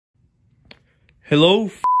Hello,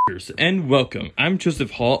 f***ers, and welcome. I'm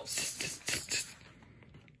Joseph Hall.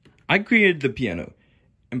 I created the piano,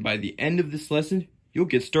 and by the end of this lesson, you'll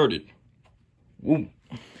get started. Whoa.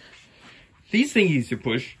 These thingies you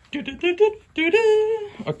push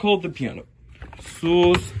are called the piano.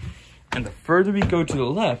 And the further we go to the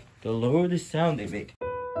left, the lower the sound they make.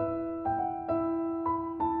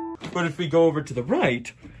 But if we go over to the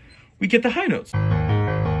right, we get the high notes.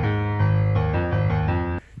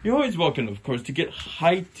 You're always welcome, of course, to get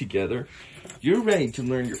hyped together. You're ready to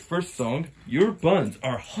learn your first song. Your buns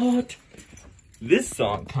are hot. This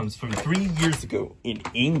song comes from 3 years ago in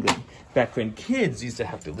England, back when kids used to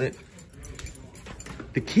have to live.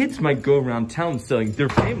 The kids might go around town selling their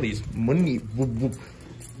families money.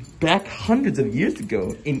 Back hundreds of years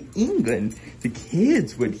ago in England, the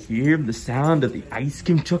kids would hear the sound of the ice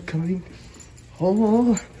cream truck coming.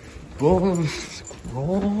 Oh, buns,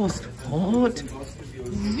 cross, hot.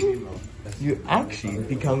 You actually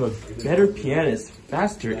become a better pianist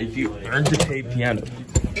faster if you learn to play piano.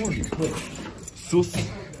 Or you play. So,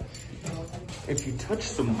 if you touch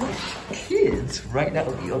some kids right now,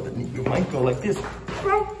 you might go like this.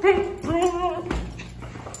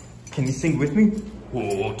 Can you sing with me?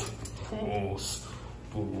 Hot, cross,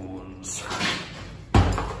 buns.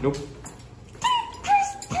 Nope.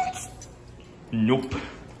 Nope.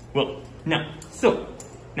 Well, now, so,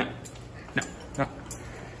 now.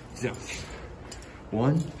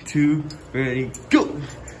 1, 2, ready, go!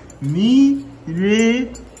 Mi,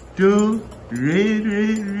 re, do, re,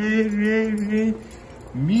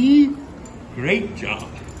 mi. Great job.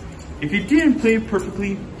 If you didn't play it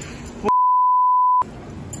perfectly,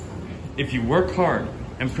 if you work hard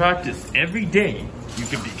and practice every day, you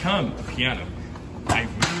can become a piano. I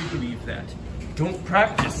really believe that. Don't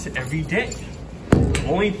practice every day. The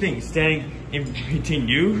only thing standing in between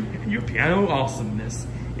you and your piano awesomeness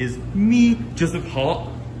is me, Joseph Hall.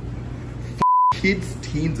 Kids,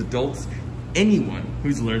 teens, adults, anyone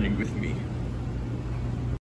who's learning with me.